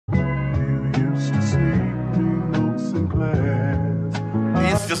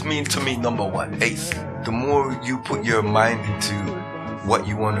means to me, number one, ace. The more you put your mind into what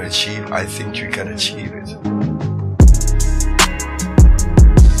you want to achieve, I think you can achieve it.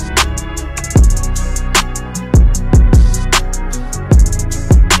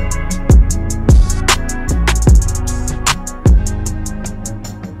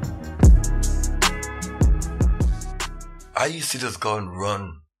 I used to just go and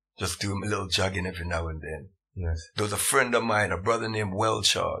run, just do a little jogging every now and then. Yes. There was a friend of mine, a brother named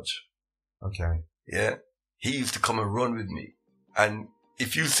Charge. Okay. Yeah. He used to come and run with me. And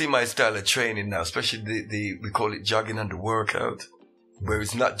if you see my style of training now, especially we call it jogging and the workout, where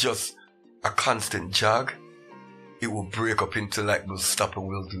it's not just a constant jog, it will break up into like we'll stop and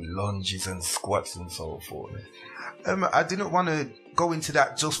we'll do lunges and squats and so forth. I didn't want to go into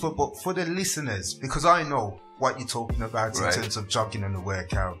that but for the listeners, because I know what you're talking about in terms of jogging and the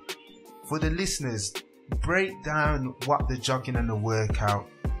workout. For the listeners, break down what the jogging and the workout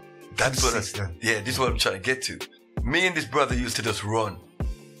this is what I'm trying to get to. Me and this brother used to just run.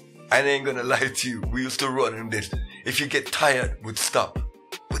 I ain't gonna lie to you, we used to run and this. If you get tired, we'd stop.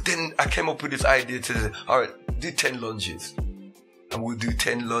 But then I came up with this idea to say, alright, do 10 lunges. And we'll do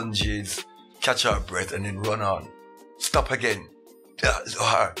 10 lunges, catch our breath and then run on. Stop again.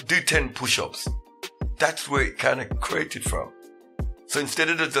 Do 10 push-ups. That's where it kind of created from. So instead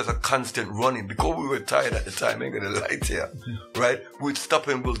of just a constant running, because we were tired at the time, I ain't gonna lie to you, right? We'd stop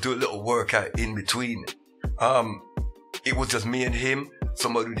and we'll do a little workout in between. It was just me and him.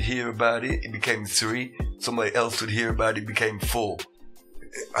 Somebody would hear about it, it became 3. Somebody else would hear about it, it became 4.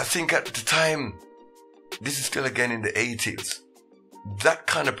 I think at the time, this is still again in the 80s, that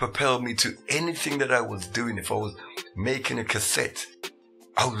kind of propelled me to anything that I was doing. If I was making a cassette,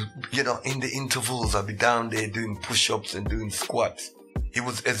 I was, in the intervals, I'd be down there doing push-ups and doing squats. It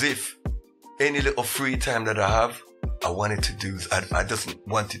was as if any little free time that I have, I wanted to do. I just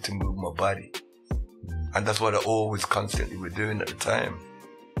wanted to move my body. And that's what I always constantly were doing at the time.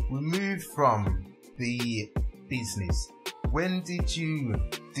 We moved from the business. When did you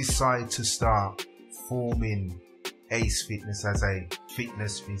decide to start forming Ace Fitness as a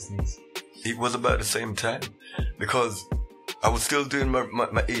fitness business? It was about the same time, because I was still doing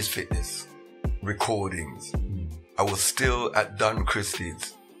my Ace Fitness recordings. I was still at Don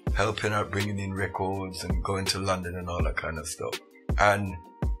Christie's, helping out, bringing in records and going to London and all that kind of stuff. And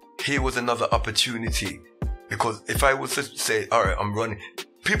here was another opportunity, because if I was to say, all right, I'm running,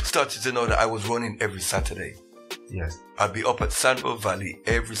 people started to know that I was running every Saturday. Yes. I'd be up at Sandwell Valley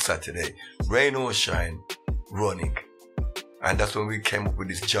every Saturday, rain or shine, running. And that's when we came up with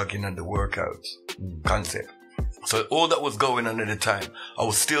this jogging and the workout concept. So all that was going on at the time, I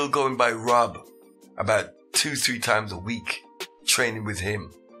was still going by Rob about 2-3 times a week, training with him.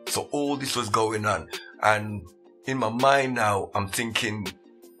 So all this was going on. And in my mind now, I'm thinking,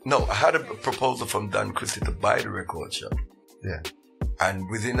 no, I had a proposal from Dan Christie to buy the record shop. Yeah. And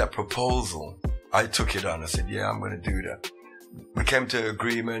within that proposal, I took it on. I said, yeah, I'm going to do that. We came to an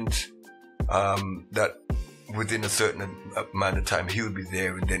agreement that within a certain amount of time, he would be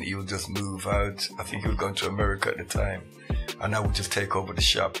there and then he would just move out. I think he was going to America at the time. And I would just take over the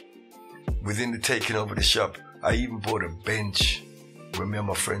shop. Within the taking over the shop, I even bought a bench where me and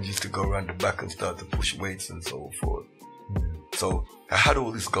my friends used to go around the back and start to push weights and so forth. So I had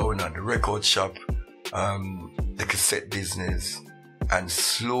all this going on, the record shop, the cassette business, and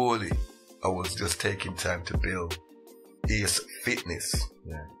slowly I was just taking time to build Ace Fitness.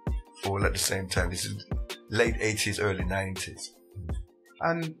 Yeah. All at the same time. This is late 80s, early 90s.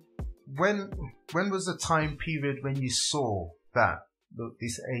 And when was the time period when you saw that, look,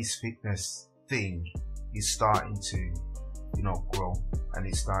 this Ace Fitness thing is starting to, grow and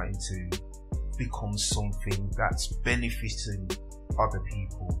it's starting to become something that's benefiting other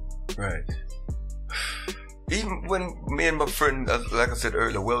people? Right. Even when me and my friend, like I said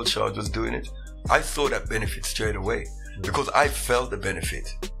earlier, Charge was doing it, I saw that benefit straight away because I felt the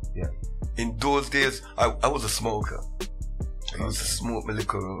benefit. Yeah. In those days, I was a smoker. I used to smoke my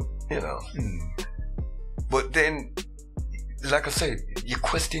liquor, But then, like I said, you're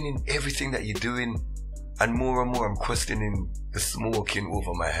questioning everything that you're doing, and more I'm questioning the smoking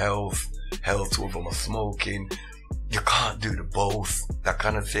over my health over my smoking. You can't do the both, that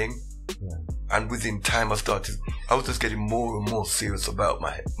kind of thing. Yeah. And within time, I was just getting more and more serious about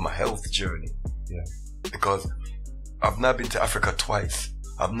my health journey. Yeah. Because I've now been to Africa twice.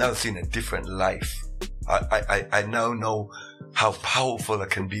 I've now seen a different life. I now know how powerful I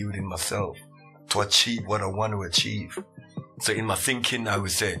can be within myself to achieve what I want to achieve. So in my thinking, I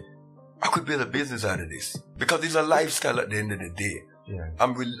would say, I could build a business out of this because it's a lifestyle at the end of the day. Yeah.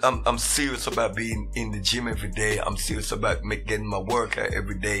 I'm serious about being in the gym every day. I'm serious about getting my workout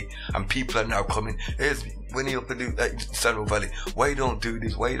every day. And people are now coming, hey, when you have to do that, San Valley, why you don't do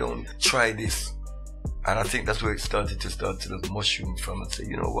this? Why you don't try this? And I think that's where it started to mushroom from, and say,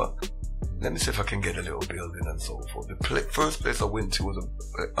 you know what? Let me see if I can get a little building and so forth. The first place I went to was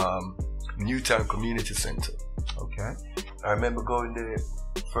a Newtown Community Center. Okay. I remember going there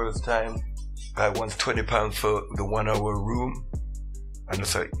first time. Guy wants £20 for the 1 hour room. And I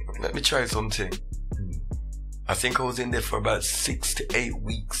was like, let me try something. I think I was in there for about 6 to 8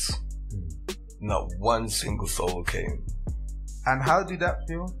 weeks. Not one single soul came. And how did that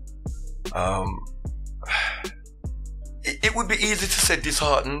feel? It would be easy to say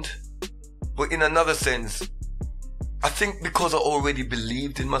disheartened, but in another sense, I think because I already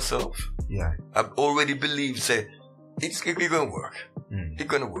believed in myself. Yeah. I've already believed, say, it's going to work. It's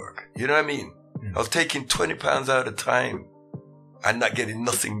going to work. You know what I mean? I was taking £20 out of time and not getting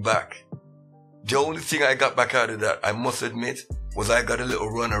nothing back. The only thing I got back out of that, I must admit, was I got a little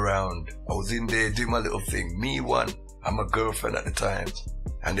run around. I was in there doing my little thing. Me one, and my girlfriend at the time.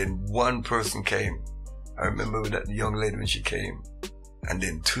 And then one person came. I remember that young lady when she came. And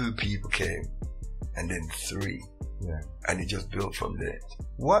then 2 people came. And then 3. Yeah. And it just built from there.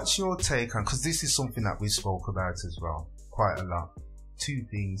 What's your take on, because this is something that we spoke about as well, quite a lot. 2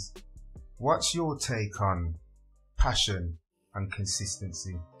 things. What's your take on passion and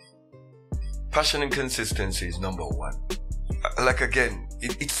consistency? Passion and consistency is number 1. Like again,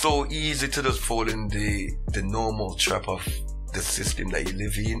 it's so easy to just fall in the normal trap of the system that you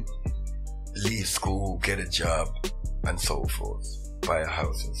live in. Leave school, get a job, and so forth. Buy a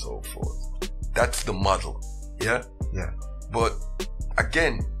house and so forth. That's the model. Yeah? Yeah. But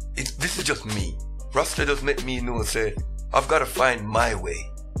again, this is just me. Rasta does make me know, say, I've got to find my way.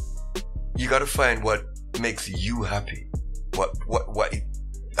 You got to find what makes you happy.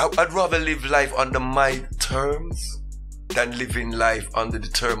 I'd rather live life under my terms than living life under the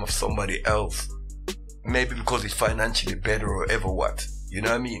term of somebody else. Maybe because it's financially better or ever what. You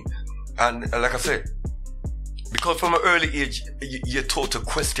know what I mean? And like I said, because from an early age, you're taught to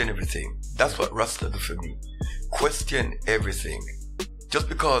question everything. That's what Rasta do for me. Question everything. Just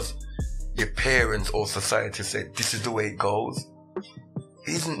because your parents or society said this is the way it goes,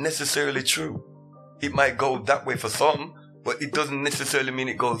 isn't necessarily true. It might go that way for some, but it doesn't necessarily mean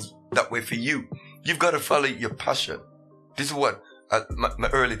it goes that way for you. You've got to follow your passion. This is what my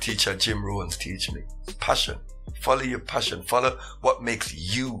early teacher, Jim Rowans, teach me. Passion. Follow your passion. Follow what makes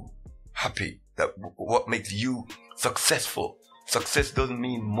you happy. What makes you successful. Success doesn't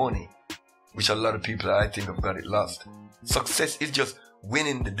mean money, which a lot of people, I think, have got it lost. Success is just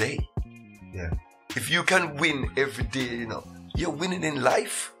winning the day. Yeah. If you can win every day, you know, you're winning in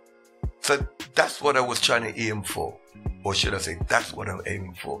life. So that's what I was trying to aim for. Or should I say, that's what I'm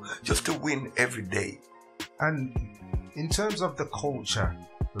aiming for. Just to win every day. And in terms of the culture,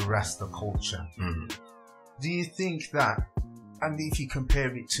 the Rasta culture, do you think that, and if you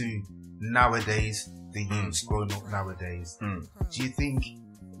compare it to nowadays, the youths growing up nowadays, do you think,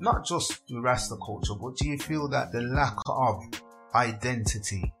 not just the Rasta culture, but do you feel that the lack of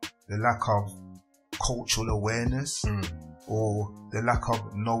identity, the lack of cultural awareness, or the lack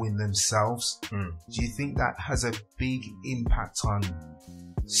of knowing themselves, do you think that has a big impact on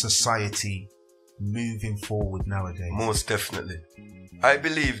society moving forward nowadays? Most definitely. I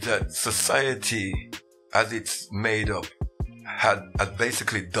believe that society, as it's made up, has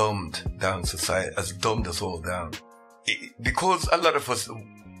basically dumbed down society, has dumbed us all down. Because a lot of us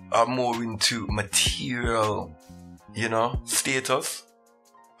are more into material, status.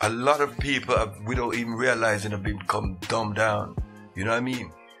 A lot of people, without even realizing, have become dumbed down. You know what I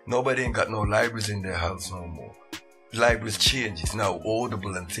mean? Nobody ain't got no libraries in their house no more. Libraries change. It's now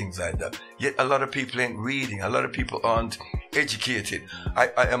audible and things like that. Yet a lot of people ain't reading. A lot of people aren't educated.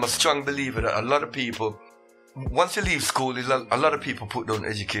 I am a strong believer that a lot of people, once you leave school, a lot of people put down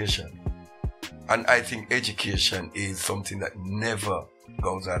education. And I think education is something that never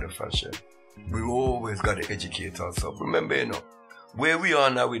goes out of fashion. We always got to educate ourselves. Remember, where we are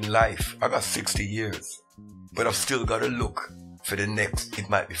now in life, I got 60 years, but I've still got to look for the next, it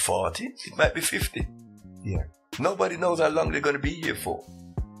might be 40, it might be 50. Yeah. Nobody knows how long they're going to be here for.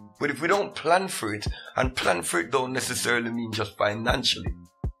 But if we don't plan for it, and plan for it don't necessarily mean just financially.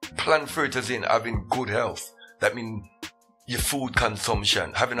 Plan for it as in having good health. That means your food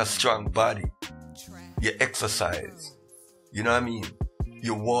consumption, having a strong body, your exercise, you know what I mean?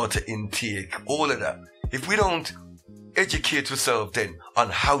 Your water intake, all of that. If we don't educate yourself then on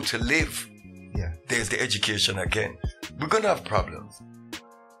how to live, there's the education again. We're going to have problems.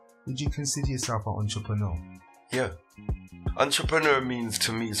 Would you consider yourself an entrepreneur? Yeah. Entrepreneur means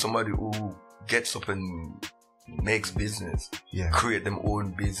to me somebody who gets up and makes business, create them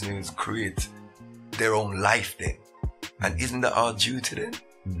own business, create their own life then. And isn't that our duty then?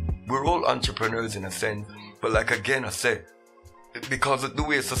 We're all entrepreneurs in a sense, but like again I said, because of the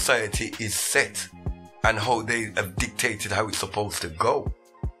way society is set and how they have dictated how it's supposed to go,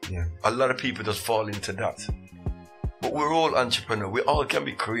 a lot of people just fall into that. But we're all entrepreneurs. We all can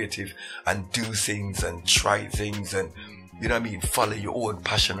be creative and do things and try things and, you know what I mean, follow your own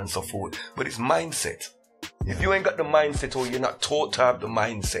passion and so forth. But it's mindset. If you ain't got the mindset, or you're not taught to have the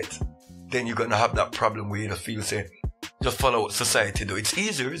mindset, then you're going to have that problem where you just feel, say, just follow what society do. It's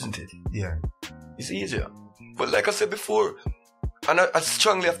easier, isn't it? Yeah. It's easier. But like I said before, and I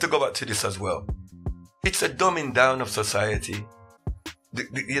strongly have to go back to this as well, it's a dumbing down of society.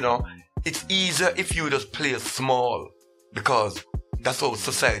 You know, it's easier if you just play small, because that's how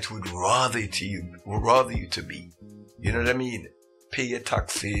society would rather you to be. You know what I mean? Pay your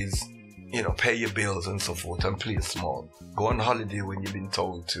taxes, you know, pay your bills and so forth, and play small. Go on holiday when you've been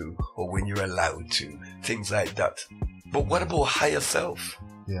told to, or when you're allowed to, things like that. But what about higher self?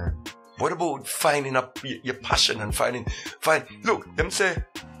 Yeah. What about finding up your passion and look, them say,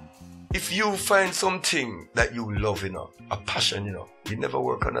 if you find something that you love, you know, a passion, you know, you never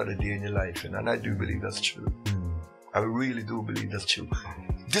work another day in your life, you know, and I do believe that's true. I really do believe that's true.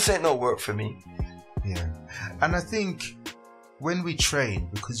 This ain't no work for me. Yeah. And I think when we train,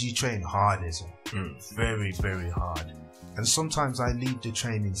 because you train hard, Ezra, very, very hard. And sometimes I leave the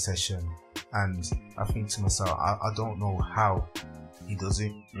training session and I think to myself, I don't know how he does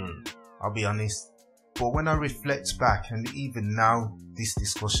it. I'll be honest. But when I reflect back, and even now, this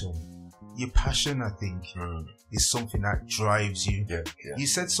discussion, your passion, I think, is something that drives you. You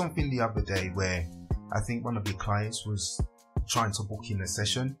said something the other day where I think one of your clients was trying to book in a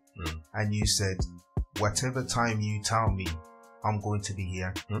session, and you said, whatever time you tell me, I'm going to be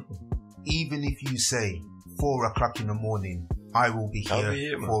here. Even if you say 4 o'clock in the morning, I will be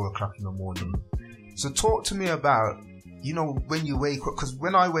here 4 o'clock in the morning. So talk to me about, you know, when you wake up, because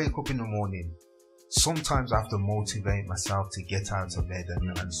when I wake up in the morning, sometimes I have to motivate myself to get out of bed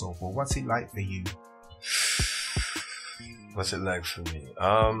and so forth. What's it like for you? What's it like for me?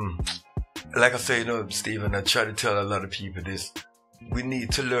 Like I say, you know, Stephen, I try to tell a lot of people this. We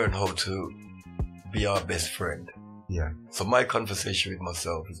need to learn how to be our best friend. Yeah. So my conversation with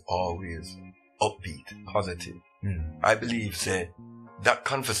myself is always upbeat, positive. I believe, say, that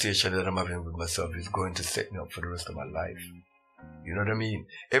conversation that I'm having with myself is going to set me up for the rest of my life. You know what I mean?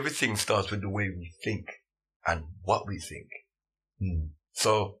 Everything starts with the way we think and what we think.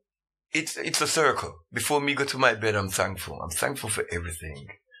 So it's a circle. Before me go to my bed, I'm thankful. I'm thankful for everything.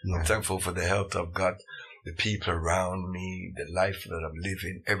 I'm thankful for the health I've got, the people around me, the life that I'm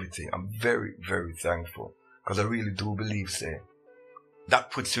living, everything. I'm very, very thankful, because I really do believe, say,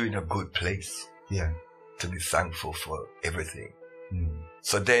 that puts you in a good place. To be thankful for everything.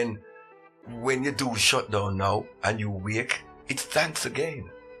 So then, when you do shut down now and you wake, it's thanks again.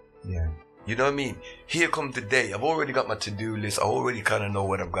 You know what I mean? Here comes the day. I've already got my to-do list. I already kind of know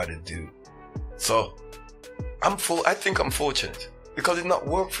what I've got to do. So I think I'm fortunate, because it's not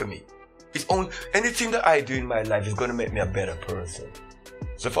work for me. It's only anything that I do in my life is going to make me a better person.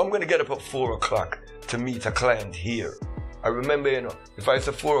 So if I'm going to get up at 4 o'clock to meet a client here, I remember, you know, if I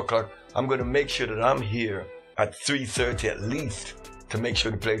say 4 o'clock, I'm going to make sure that I'm here at 3:30 at least, to make sure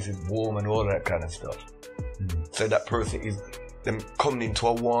the place is warm and all that kind of stuff. So that person is them coming into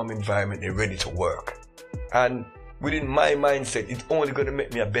a warm environment, they're ready to work. And within my mindset, it's only going to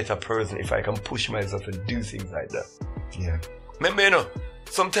make me a better person if I can push myself and do things like that. Remember, you know,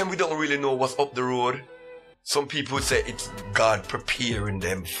 sometimes we don't really know what's up the road. Some people say it's God preparing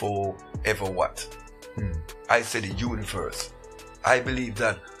them for ever what. I say the universe. I believe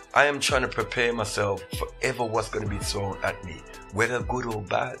that I am trying to prepare myself for ever what's going to be thrown at me, whether good or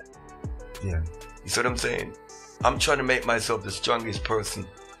bad. You see what I'm saying? I'm trying to make myself the strongest person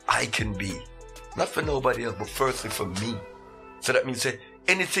I can be. Not for nobody else, but firstly for me. So that means, say,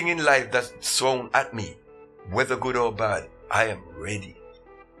 anything in life that's thrown at me, whether good or bad, I am ready.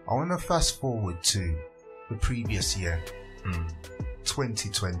 I want to fast forward to the previous year,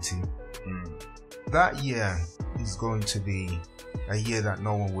 2020. That year is going to be a year that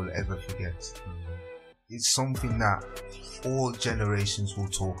no one will ever forget. It's something that all generations will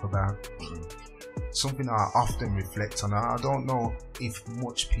talk about. Something I often reflect on. I don't know if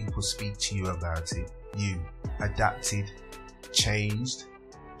much people speak to you about it. You adapted, changed,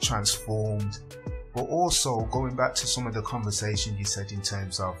 transformed, but also going back to some of the conversation you said in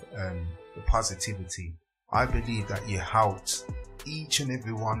terms of the positivity. I believe that you helped each and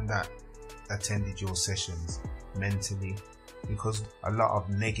every one that attended your sessions mentally, because a lot of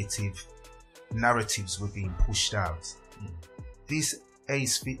negative narratives were being pushed out. This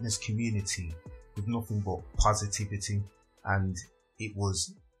Ace Fitness community was nothing but positivity, and it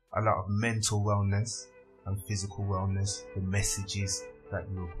was a lot of mental wellness and physical wellness, the messages that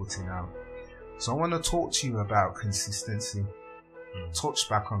you were putting out. So I want to talk to you about consistency, touch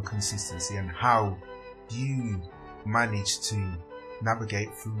back on consistency and how you managed to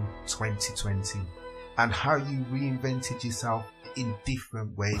navigate through 2020 and how you reinvented yourself in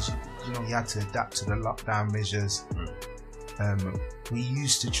different ways. You know, you had to adapt to the lockdown measures. We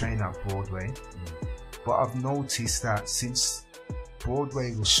used to train at Broadway, but I've noticed that since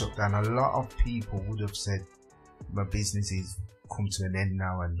Broadway was shut down, a lot of people would have said, my business is come to an end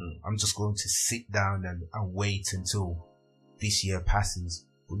now, and I'm just going to sit down and wait until this year passes.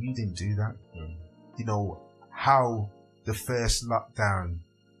 But you didn't do that. You know, how the first lockdown,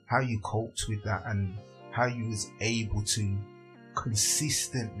 how you coped with that, and how you was able to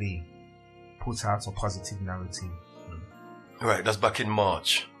consistently put out a positive narrative. Right, that's back in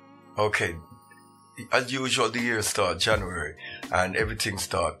March. Okay. As usual, the year start January, and everything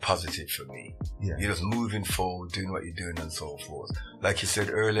start positive for me. Yeah. You're just moving forward, doing what you're doing, and so forth. Like you said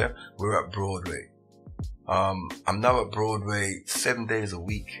earlier, we're at Broadway. I'm now at Broadway 7 days a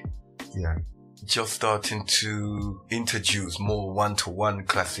week. Yeah. Just starting to introduce more one-to-one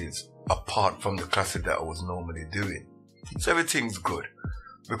classes apart from the classes that I was normally doing. So everything's good.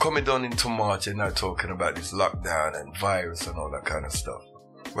 We're coming down into March and now talking about this lockdown and virus and all that kind of stuff,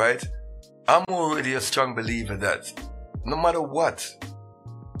 right? I'm already a strong believer that no matter what,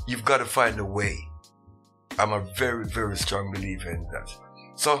 you've got to find a way. I'm a very, very strong believer in that.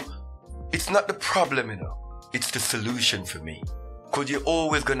 So it's not the problem, you know, it's the solution for me. Because you're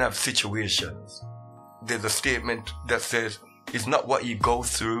always going to have situations. There's a statement that says, it's not what you go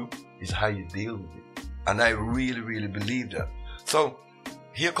through, it's how you deal with it. And I really, really believe that. So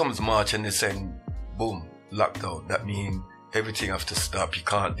here comes March and they're saying, boom, lockdown. That means everything has to stop. You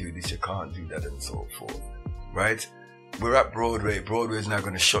can't do this, you can't do that, and so forth. Right? We're at Broadway. Broadway is now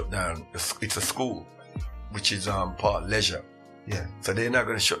going to shut down. It's a school, which is part leisure. Yeah. So they're not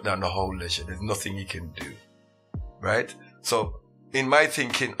going to shut down the whole leisure. There's nothing you can do. Right? So in my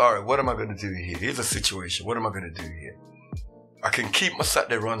thinking, all right, what am I going to do here? Here's a situation. What am I going to do here? I can keep my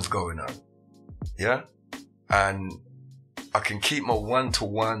Saturday runs going on. Yeah? And I can keep my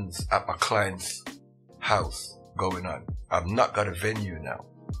one-to-ones at my client's house going on. I've not got a venue now.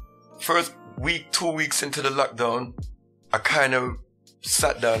 First week, 2 weeks into the lockdown, I kind of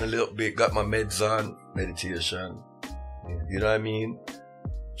sat down a little bit, got my meds on, meditation. You know what I mean?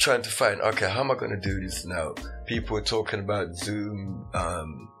 Trying to find, okay, how am I going to do this now? People are talking about Zoom,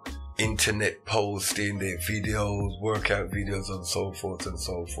 internet posting their videos, workout videos, and so forth and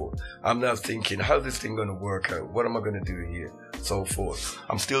so forth. I'm now thinking, how's this thing going to work out? What am I going to do here? So forth.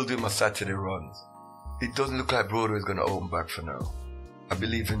 I'm still doing my Saturday runs. It doesn't look like Broadway is going to open back for now. I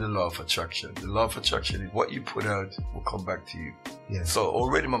believe in the law of attraction. The law of attraction is what you put out will come back to you. Yeah. So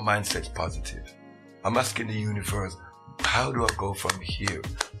already my mindset's positive. I'm asking the universe, how do I go from here?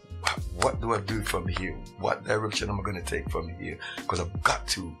 What do I do from here? What direction am I going to take from here? Because I've got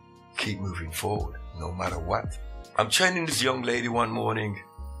to keep moving forward, no matter what. I'm training this young lady one morning,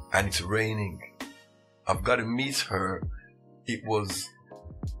 and it's raining. I've got to meet her. It was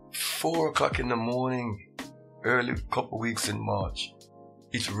 4 o'clock in the morning, early couple weeks in March.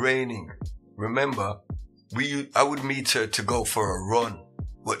 It's raining. Remember, I would meet her to go for a run,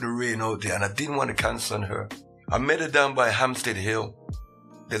 but the rain out there, and I didn't want to cancel on her. I met her down by Hampstead Hill.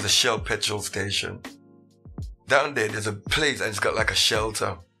 There's a Shell petrol station. Down there, there's a place, and it's got like a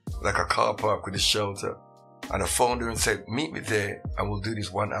shelter, like a car park with a shelter. And I phoned her and said, meet me there, and we'll do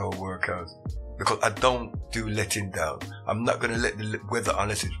this 1 hour workout. Because I don't do letting down. I'm not going to let the weather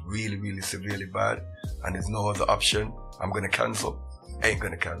unless it's really, really severely bad and there's no other option. I'm going to cancel. Ain't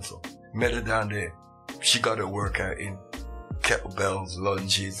going to cancel. Met her down there. She got her workout in. Kettlebells,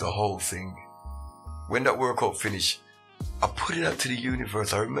 lunges, the whole thing. When that workout finished, I put it out to the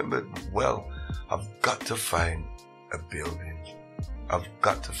universe. I remember, well, I've got to find a building. I've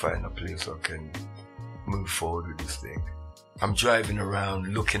got to find a place where I can move forward with this thing. I'm driving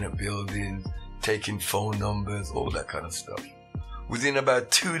around, looking at buildings, taking phone numbers, all that kind of stuff. Within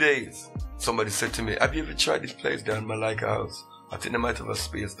about 2 days, somebody said to me, have you ever tried this place down my Leica house? I think they might have a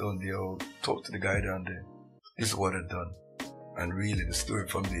space down there. I'll talk to the guy down there. This is what I've done. And really, the story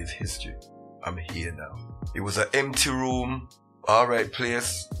from there is history. I'm here now. It was an empty room, alright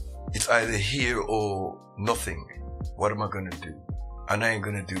place. It's either here or nothing. What am I going to do? And I ain't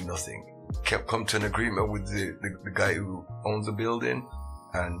going to do nothing. Come to an agreement with the guy who owns the building,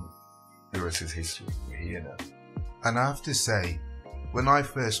 and the rest is history. We're here now. And I have to say, when I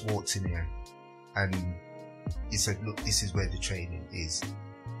first walked in here and he said, look, this is where the training is,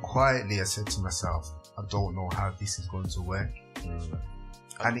 quietly I said to myself, I don't know how this is going to work.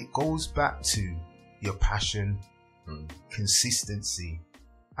 And it goes back to your passion, consistency,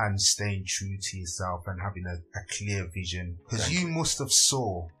 and staying true to yourself and having a clear vision. Because you must have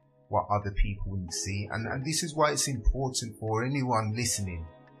saw what other people wouldn't see. And this is why it's important for anyone listening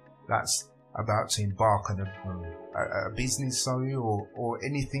that's about to embark on a business, or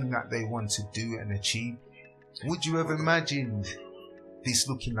anything that they want to do and achieve. Would you have imagined this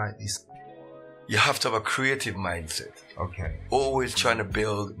looking like this? You have to have a creative mindset. Okay. Always trying to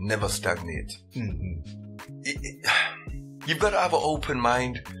build, never stagnate. You've got to have an open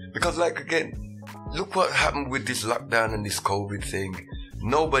mind, because, like, again, look what happened with this lockdown and this COVID thing.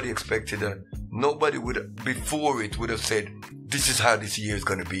 Nobody expected that. Nobody before it would have said, this is how this year is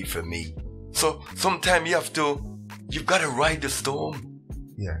going to be for me. So sometimes you've got to ride the storm.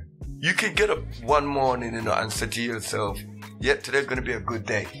 Yeah. You can get up one morning, and say to yourself, yeah, today's going to be a good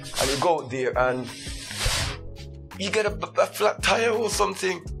day. And you go there and you get a flat tire or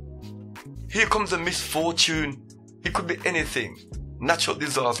something. Here comes a misfortune. It could be anything. Natural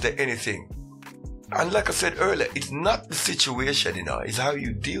disaster, anything. And like I said earlier, it's not the situation, it's how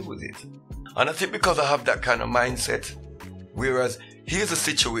you deal with it. And I think because I have that kind of mindset, whereas here's a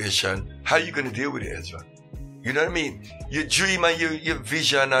situation, how are you going to deal with it, Ezra? You know what I mean? Your dream and your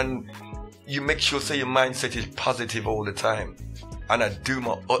vision, and you make sure your mindset is positive all the time. And I do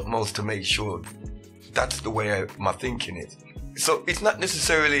my utmost to make sure that's the way my thinking is. So it's not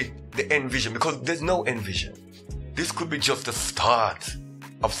necessarily the end vision, because there's no end vision. This could be just the start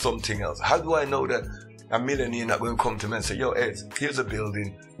of something else. How do I know that a millionaire not going to come to me and say, yo, Ed, here's a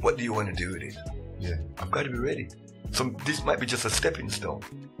building. What do you want to do with it? Yeah. I've got to be ready. So this might be just a stepping stone.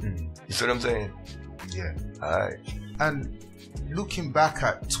 You see what I'm saying? Yeah. All right. And looking back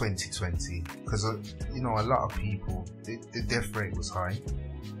at 2020, because, a lot of people, the death rate was high.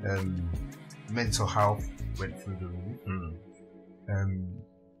 Mental health went through the roof.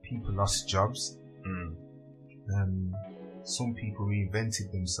 People lost jobs. Some people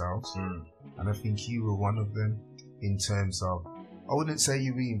reinvented themselves. And I think you were one of them, in terms of, I wouldn't say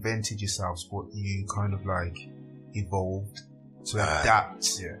you reinvented yourselves, but you kind of like evolved to adapt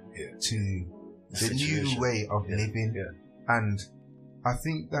to the new way of living. And I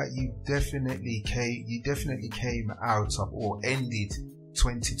think that you definitely came out of, or ended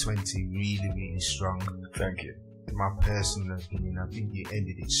 2020 really, really strong. Thank you. In my personal opinion, I think you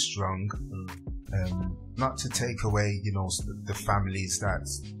ended it strong. Not to take away, the families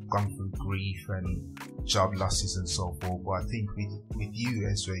that's gone through grief and job losses and so forth, but I think with you,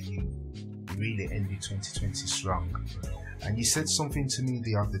 Ezra, you really ended 2020 strong. And you said something to me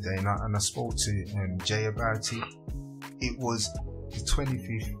the other day, and I spoke to Jay about it. It was the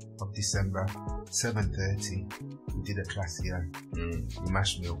 25th of December, 7:30. We did a class here. You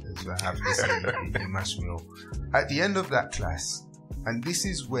mashed me up, Ezra. I have to say, you mashed me up. At the end of that class, and this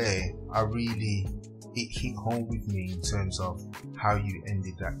is where it hit home with me in terms of how you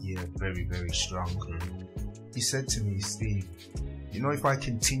ended that year very, very strong. You said to me, Steve, if I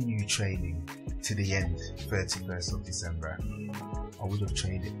continue training to the end, 31st of December, I would have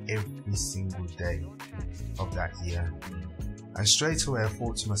trained every single day of that year. And straight away I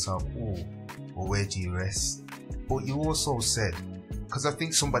thought to myself, well, where do you rest? But you also said, because I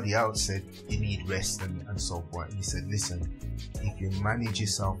think somebody else said you need rest and so forth. And you said, listen, if you manage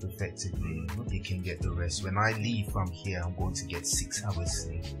yourself effectively, you can get the rest. When I leave from here, I'm going to get 6 hours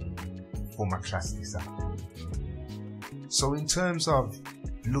sleep for my class this afternoon. So in terms of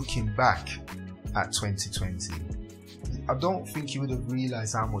looking back at 2020, I don't think you would have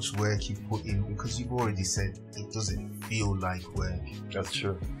realized how much work you put in, because you've already said it doesn't feel like work. That's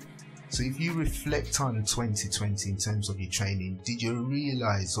true. So if you reflect on 2020 in terms of your training, did you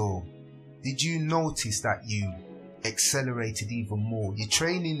realize, or did you notice that you accelerated even more? Your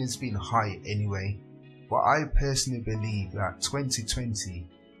training has been high anyway, but I personally believe that 2020,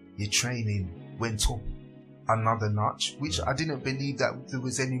 your training went up another notch, which I didn't believe that there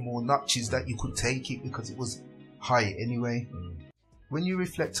was any more notches that you could take it, because it was high anyway. When you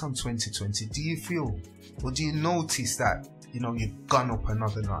reflect on 2020, do you feel, or do you notice that you've gone up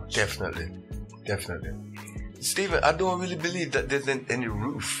another notch? Definitely. Stephen, I don't really believe that there's any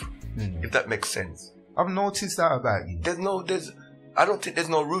roof, if that makes sense. I've noticed that about you. I don't think there's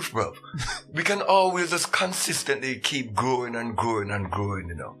no roof, bro. We can always just consistently keep growing and growing and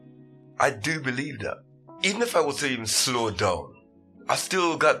growing, I do believe that. Even if I was to even slow down, I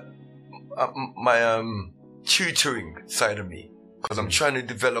still got my tutoring side of me, because I'm trying to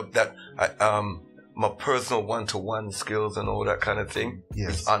develop that my personal one-to-one skills and all that kind of thing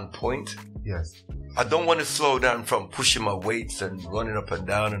is on point. Yes. I don't want to slow down from pushing my weights and running up and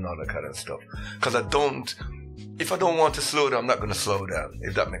down and all that kind of stuff. Because if I don't want to slow down, I'm not going to slow down,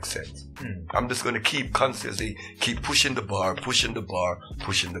 if that makes sense. I'm just going to keep pushing the bar,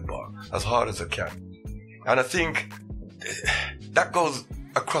 as hard as I can. And I think that goes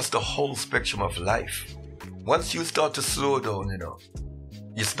across the whole spectrum of life. Once you start to slow down,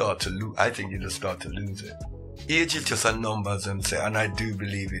 you start to lose. I think you just start to lose it. Age is just a numbers, and I do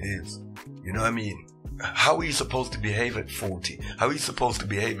believe it is. You know what I mean? How are you supposed to behave at 40? How are you supposed to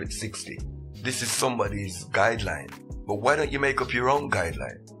behave at 60? This is somebody's guideline. But why don't you make up your own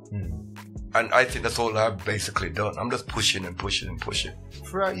guideline? And I think that's all I've basically done. I'm just pushing and pushing and pushing.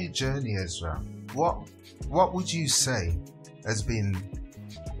 Throughout your journey, Ezra, what would you say has been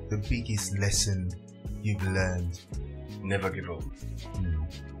the biggest lesson you've learned? Never give up.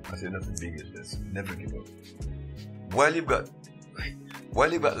 I think that's the biggest lesson. Never give up. While you've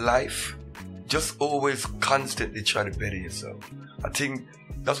got life, just always constantly try to better yourself. I think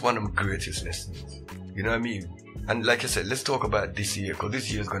that's one of the greatest lessons. You know what I mean? And like I said, let's talk about this year, because this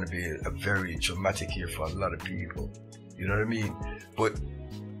year is going to be a very traumatic year for a lot of people. You know what I mean? But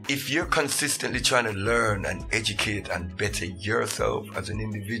if you're consistently trying to learn and educate and better yourself as an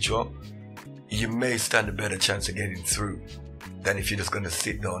individual, you may stand a better chance of getting through than if you're just going to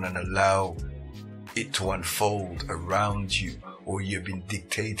sit down and allow it to unfold around you, or you've been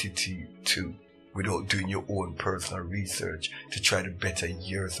dictated to without doing your own personal research to try to better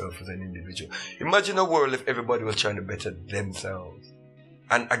yourself as an individual. Imagine a world if everybody was trying to better themselves.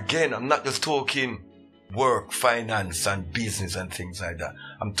 And again, I'm not just talking work, finance and business and things like that.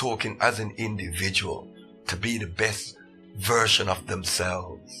 I'm talking as an individual to be the best version of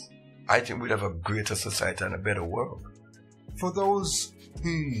themselves. I think we'd have a greater society and a better world. For those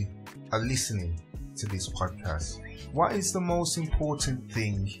who are listening to this podcast, what is the most important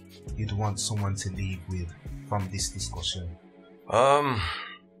thing you'd want someone to leave with from this discussion? I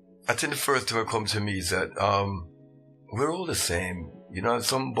think the first thing that comes to me is that we're all the same.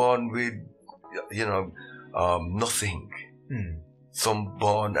 Some born with, nothing. Some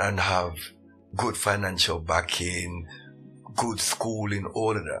born and have good financial backing, good schooling,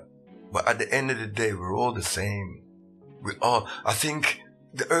 all of that. But at the end of the day, we're all the same. I think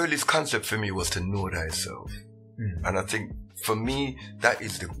the earliest concept for me was to know thyself. And I think for me, that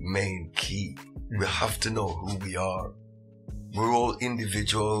is the main key. We have to know who we are. We're all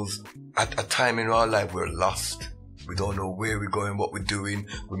individuals. At a time in our life, we're lost. We don't know where we're going, what we're doing.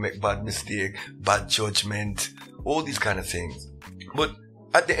 We make bad mistakes, bad judgment, all these kind of things. But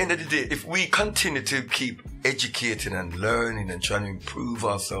at the end of the day, if we continue to keep educating and learning and trying to improve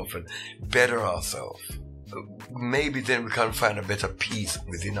ourselves and better ourselves, maybe then we can find a better peace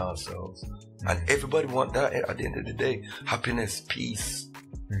within ourselves. And everybody want that at the end of the day. Happiness, peace.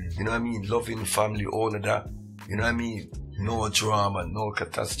 You know what I mean? Loving family, all of that. You know what I mean? No drama, no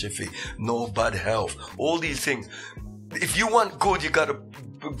catastrophe, no bad health. All these things. If you want good, you gotta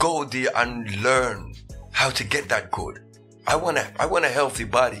go there and learn how to get that good. I want a healthy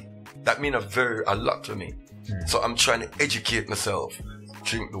body. That means a lot to me. So I'm trying to educate myself.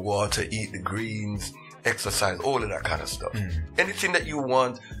 Drink the water, eat the greens, exercise, all of that kind of stuff. Anything that you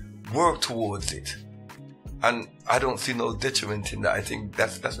want, work towards it. And I don't see no detriment in that. I think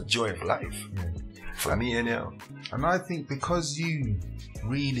that's a joy of life. For me anyhow. And I think because you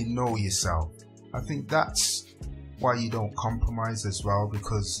really know yourself, I think that's why you don't compromise as well,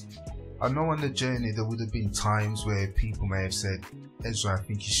 because I know on the journey there would have been times where people may have said, Ezra, I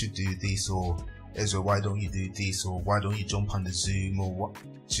think you should do this, or Ezra, why don't you do this, or why don't you jump on the Zoom, or what?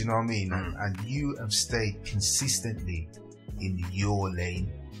 Do you know what I mean? And you have stayed consistently in your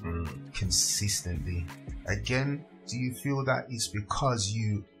lane, consistently. Again, do you feel that it's because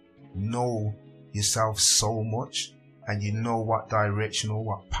you know yourself so much and you know what direction or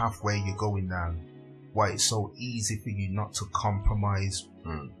what pathway you're going down, why it's so easy for you not to compromise?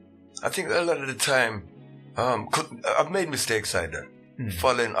 I think a lot of the time, I've made mistakes like that.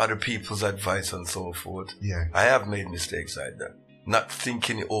 Following other people's advice and so forth. I have made mistakes like that. Not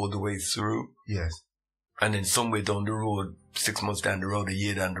thinking it all the way through. And then somewhere down the road, 6 months down the road, a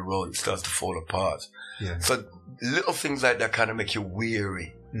year down the road, it starts to fall apart. So little things like that kind of make you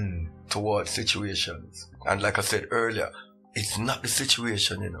weary towards situations. And like I said earlier, it's not the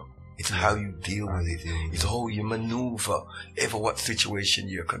situation, It's how you deal with it. It's how you maneuver ever what situation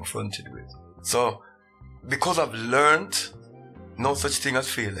you're confronted with. So because I've learned, no such thing as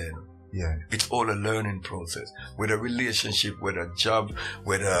failure. It's all a learning process. Whether relationship, whether job,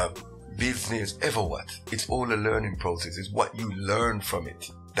 whether business, ever what. It's all a learning process. It's what you learn from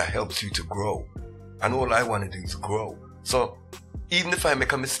it that helps you to grow. And all I want to do is grow. So even if I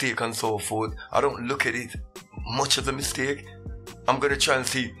make a mistake and so forth, I don't look at it much as a mistake. I'm going to try and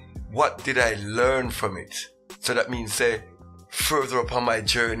see what did I learn from it. So that means, say, further upon my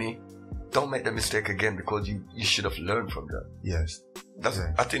journey, don't make the mistake again, because you should have learned from that. Yes.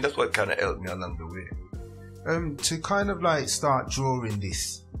 I think that's what kind of helped me along the way. To kind of like start drawing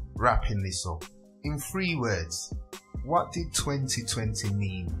this, wrapping this up, in 3 words, what did 2020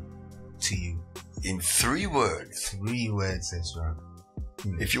 mean to you? In 3 words? 3 words, Ezra.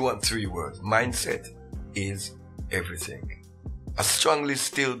 If you want 3 words, mindset is everything. I strongly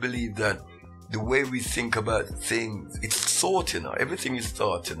still believe that the way we think about things, it's thought, everything is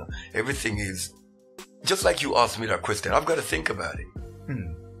thought, everything is, just like you asked me that question, I've got to think about it.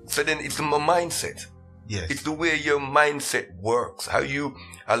 So then it's my mindset. Yes. It's the way your mindset works, how you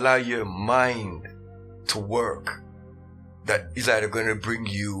allow your mind to work, that is either going to bring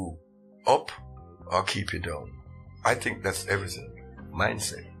you up or keep you down. I think that's everything.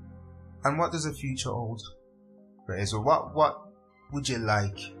 Mindset. And what does the future hold for Ezra? What would you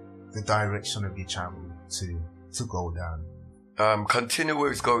like the direction of your channel to go down? Continue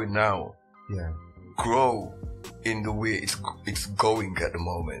where it's going now. Yeah. Grow in the way it's going at the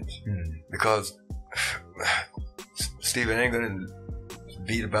moment. Because Stephen ain't gonna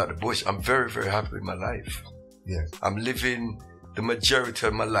beat about the bush. I'm very, very happy with my life. Yeah. I'm living the majority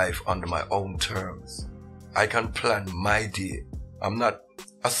of my life under my own terms. I can plan my day. I'm not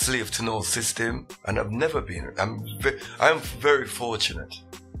a slave to no system, and I've never been. I'm very fortunate.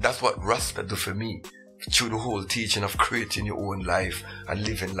 That's what Rasta do for me, through the whole teaching of creating your own life and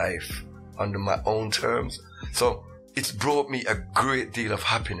living life under my own terms. So it's brought me a great deal of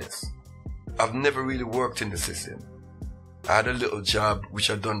happiness. I've never really worked in the system. I had a little job which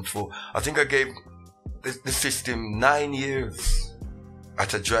I'd done for, I think I gave the system 9 years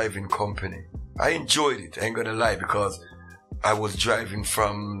at a driving company. I enjoyed it, I ain't gonna lie, because I was driving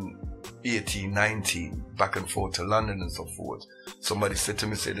from 18, 19, back and forth to London and so forth. Somebody said to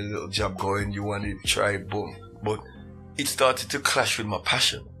me, said, a little job going, you want to try it, boom. But it started to clash with my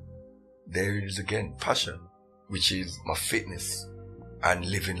passion. There it is again, passion, which is my fitness and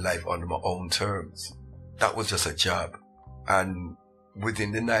living life under my own terms. That was just a job. And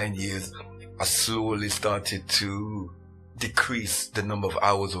within the 9 years, I slowly started to decrease the number of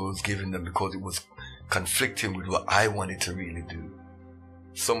hours I was giving them, because it was conflicting with what I wanted to really do.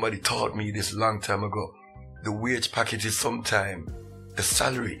 Somebody taught me this long time ago. The wage package is sometime, the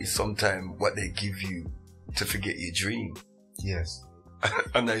salary is sometime what they give you to forget your dream. Yes.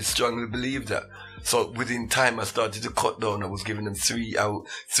 And I strongly believe that. So within time, I started to cut down. I was giving them 3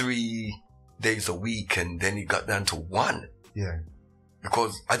 days a week, and then it got down to 1. Yeah.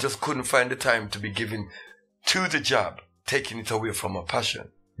 Because I just couldn't find the time to be given to the job, taking it away from my passion,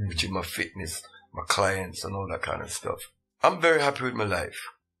 which is my fitness, my clients, and all that kind of stuff. I'm very happy with my life.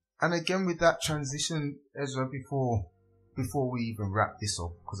 And again, with that transition, Ezra, before we even wrap this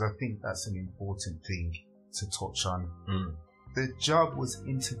up, because I think that's an important thing to touch on. The job was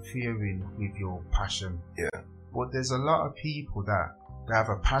interfering with your passion. Yeah. But there's a lot of people that have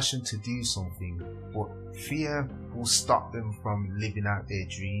a passion to do something, but fear will stop them from living out their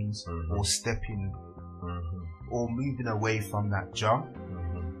dreams, or stepping or moving away from that job.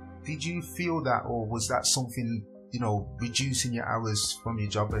 Did you feel that, or was that something, reducing your hours from your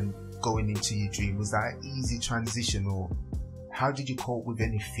job and going into your dream? Was that an easy transition, or how did you cope with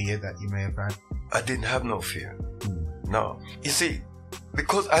any fear that you may have had? I didn't have no fear. No. You see,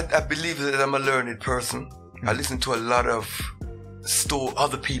 because I believe that I'm a learned person, I listen to a lot of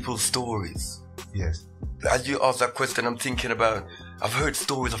other people's stories. Yes. As you ask that question, I'm thinking about, I've heard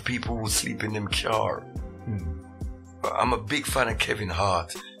stories of people who sleep in them car. I'm a big fan of Kevin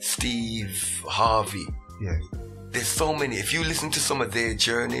Hart, Steve Harvey. Yes. There's so many. If you listen to some of their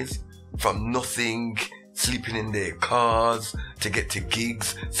journeys, from nothing, sleeping in their cars, to get to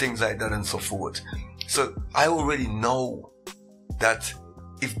gigs, things like that and so forth. So I already know that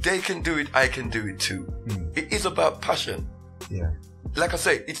if they can do it, I can do it too. It is about passion. Yeah. Like I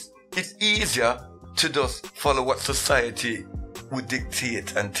say, it's easier to just follow what society would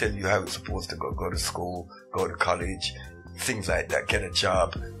dictate and tell you how it's supposed to go. Go to school, go to college, things like that, get a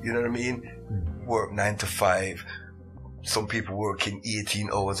job. You know what I mean? Work 9 to 5. Some people working 18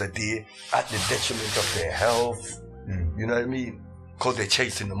 hours a day at the detriment of their health. You know what I mean? Because they're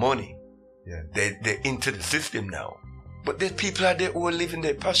chasing the money. Yeah. They're into the system now. But there's people out there who are living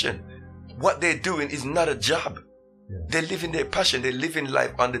their passion. What they're doing is not a job. Yeah. They're living their passion. They're living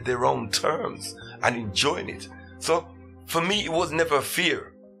life under their own terms and enjoying it. So for me, it was never a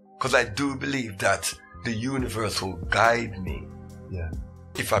fear, because I do believe that the universe will guide me. Yeah.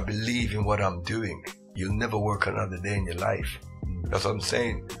 if I believe in what I'm doing, you'll never work another day in your life. That's what I'm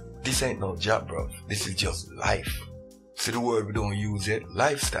saying. This ain't no job, bro. This is just life. See the word we don't use yet?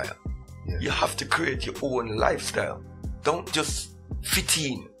 Lifestyle. Yeah. You have to create your own lifestyle. Don't just fit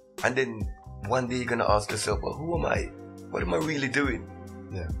in and then one day you're gonna ask yourself, well, who am I? What am I really doing?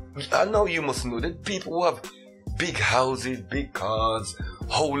 Yeah. I know you must know that people who have big houses, big cars,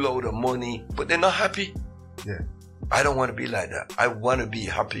 whole load of money, but they're not happy. Yeah. I don't want to be like that. I want to be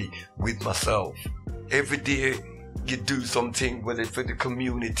happy with myself. Every day you do something, whether it's for the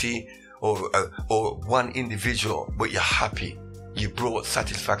community or one individual, but you're happy. You brought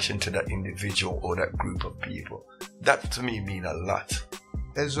satisfaction to that individual or that group of people. That to me means a lot.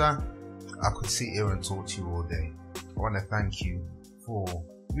 Ezra, I could sit here and talk to you all day. I want to thank you for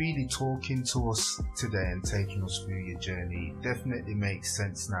really talking to us today and taking us through your journey. It definitely makes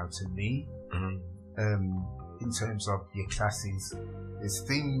sense now to me. In terms of your classes, there's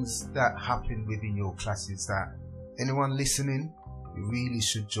things that happen within your classes that anyone listening, you really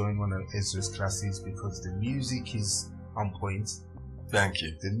should join one of Ezra's classes because the music is on point. Thank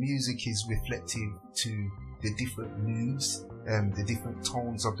you. The music is reflective to the different moods, the different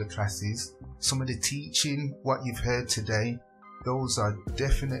tones of the classes. Some of the teaching, what you've heard today, those are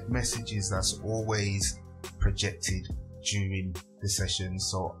definite messages that's always projected during the session.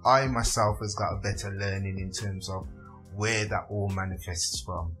 So I myself has got a better learning in terms of where that all manifests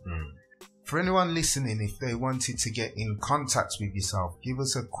from. For anyone listening, if they wanted to get in contact with yourself, give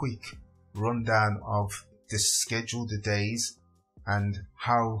us a quick rundown of the schedule, the days, and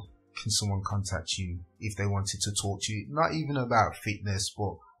how can someone contact you if they wanted to talk to you, not even about fitness,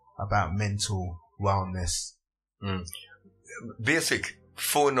 but about mental wellness. Basic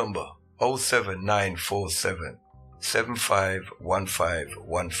phone number 07947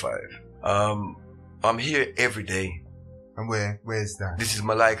 751515. I'm here every day. And where's that? This is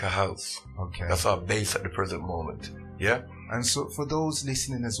Malika House. Okay. That's our base at the present moment. Yeah. And so for those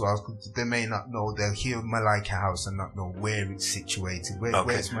listening as well, they may not know, they'll hear Malika House and not know where it's situated.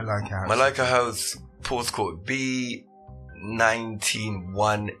 Where's Malika House? Malika House, postcode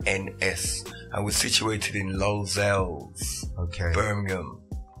B191NS, and we're situated in Lozells, Birmingham.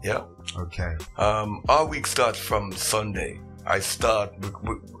 Yeah. Okay. Our week starts from Sunday. I start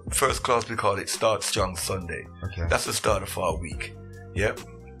with first class, we call it Start Strong Sunday. Okay. That's the start of our week. Yeah.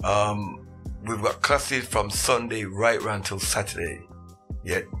 We've got classes from Sunday right around till Saturday.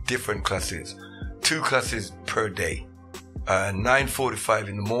 Yeah, different classes. 2 classes per day. 9:45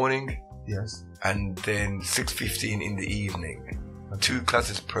 in the morning. Yes. And then 6:15 in the evening. 2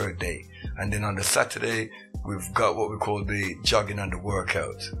 classes per day. And then on the Saturday, we've got what we call the jogging and the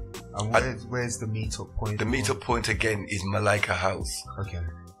workout. And where's the meetup point? The meetup point again is Malika House. Okay.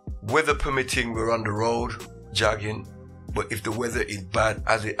 Weather permitting, we're on the road jogging. But if the weather is bad,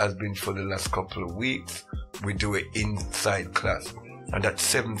 as it has been for the last couple of weeks, we do it inside class. And that's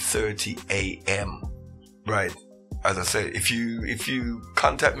 7:30 a.m. Right. As I said, if you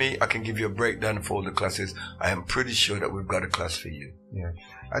contact me, I can give you a breakdown of all the classes. I am pretty sure that we've got a class for you. Yeah.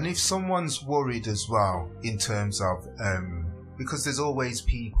 And if someone's worried as well in terms of, because there's always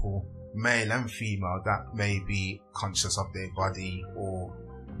people, male and female, that may be conscious of their body or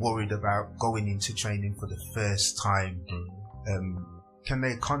worried about going into training for the first time. Can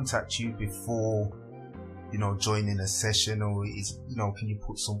they contact you before, joining a session, or can you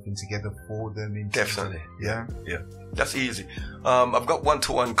put something together for them? Definitely. Yeah. That's easy. I've got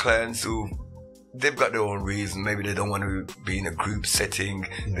one-to-one clients who they've got their own reason. Maybe they don't want to be in a group setting.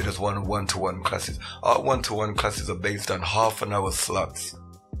 Yeah. They just want one-to-one classes. Our one-to-one classes are based on half-an-hour slots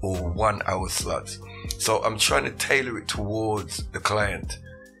or 1-hour slots. So I'm trying to tailor it towards the client.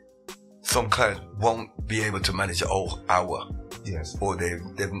 Some clients won't be able to manage a whole hour. Yes. Or they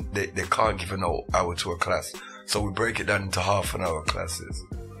can't give an whole hour to a class. So we break it down into half-an-hour classes.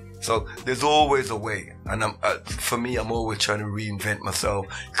 So there's always a way. And for me, I'm always trying to reinvent myself,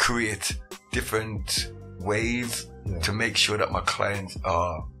 create different ways to make sure that my clients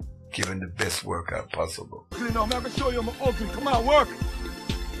are given the best workout possible. I'm going to show you I'm ugly. Come on, work.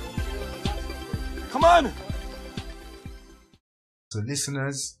 Come on. So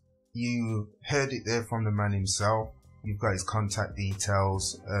listeners, you heard it there from the man himself. You've got his contact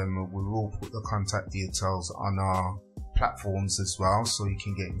details. We will put the contact details on our platforms as well, so you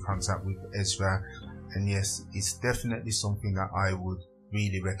can get in contact with Ezra. And yes, it's definitely something that I would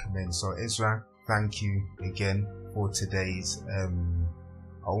really recommend. So Ezra, thank you again for today's,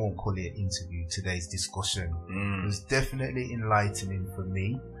 I won't call it an interview, today's discussion. It was definitely enlightening for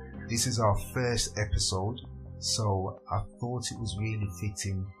me. This is our first episode, so I thought it was really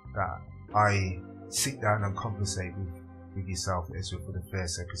fitting that I sit down and conversate with with yourself, Ezra, for the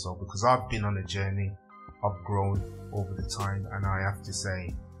first episode, because I've been on a journey. I've grown over the time, and I have to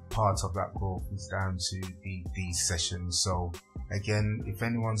say part of that growth is down to these sessions. So again, if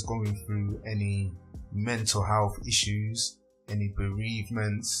anyone's going through any mental health issues, any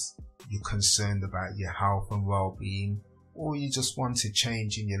bereavements, you're concerned about your health and well-being, or you just want to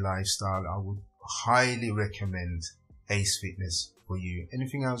change in your lifestyle, I would highly recommend Ace Fitness for you.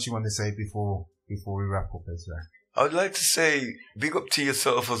 Anything else you want to say before we wrap up, Ezra? I would like to say big up to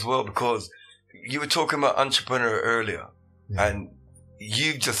yourself as well, because you were talking about entrepreneur earlier, and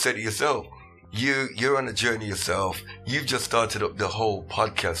you just said it yourself. You're on a journey yourself. You've just started up the whole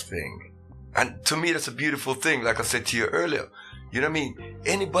podcast thing. And to me, that's a beautiful thing. Like I said to you earlier, you know what I mean?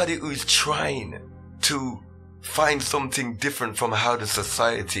 Anybody who is trying to find something different from how the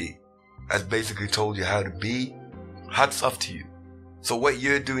society has basically told you how to be, hats off to you. So what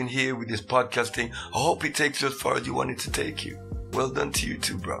you're doing here with this podcast thing, I hope it takes you as far as you want it to take you. Well done to you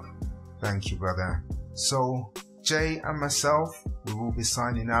too, bro. Thank you, brother. So Jay and myself, we will be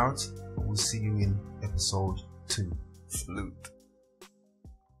signing out. We'll see you in episode 2. Salute.